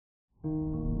Good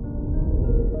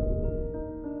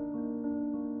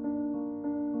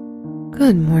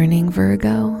morning,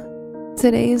 Virgo.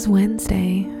 Today is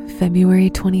Wednesday, February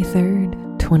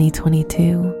 23rd,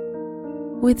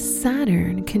 2022. With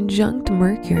Saturn conjunct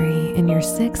Mercury in your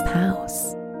 6th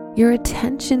house, your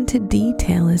attention to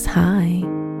detail is high,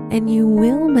 and you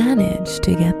will manage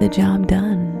to get the job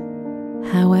done.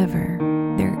 However,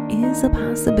 there is a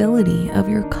possibility of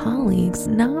your colleagues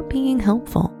not being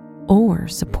helpful or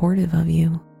supportive of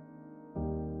you.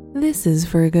 This is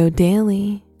Virgo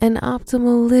Daily, an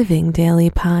optimal living daily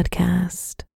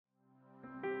podcast.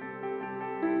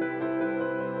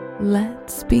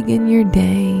 Let's begin your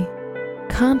day.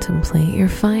 Contemplate your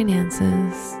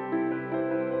finances.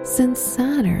 Since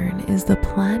Saturn is the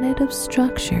planet of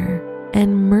structure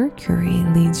and Mercury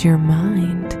leads your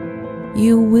mind,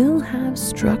 you will have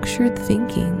structured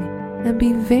thinking and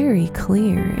be very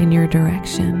clear in your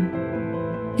direction.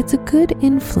 It's a good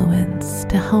influence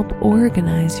to help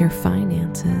organize your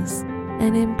finances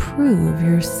and improve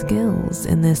your skills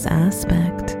in this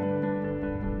aspect.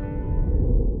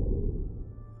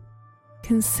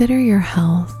 Consider your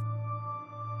health.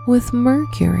 With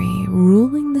Mercury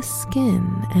ruling the skin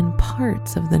and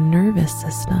parts of the nervous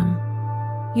system,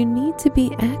 you need to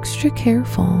be extra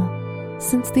careful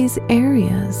since these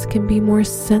areas can be more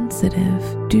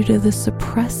sensitive due to the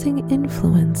suppressing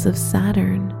influence of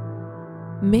Saturn.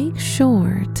 Make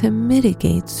sure to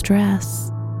mitigate stress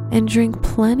and drink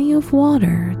plenty of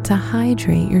water to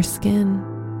hydrate your skin.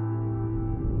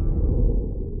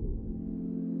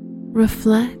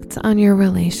 Reflect on your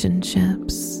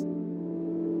relationships.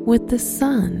 With the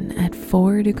Sun at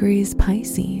 4 degrees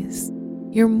Pisces,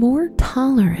 you're more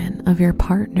tolerant of your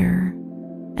partner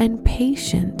and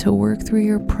patient to work through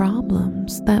your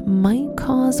problems that might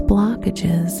cause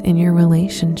blockages in your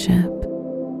relationship.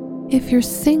 If you're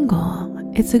single,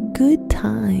 it's a good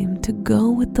time to go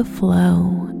with the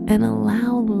flow and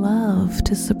allow love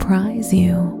to surprise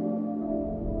you.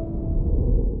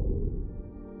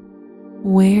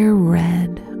 Wear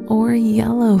red or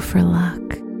yellow for luck.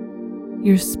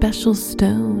 Your special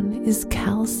stone is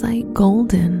calcite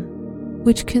golden,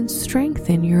 which can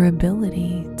strengthen your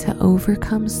ability to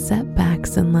overcome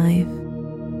setbacks in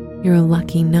life. Your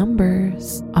lucky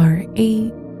numbers are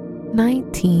 8,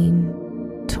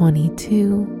 19,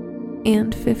 22,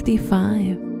 and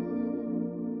 55.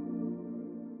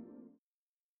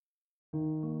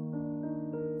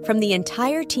 From the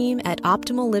entire team at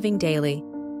Optimal Living Daily,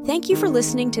 thank you for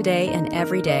listening today and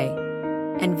every day.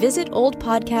 And visit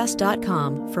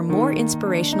oldpodcast.com for more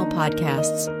inspirational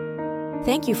podcasts.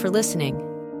 Thank you for listening.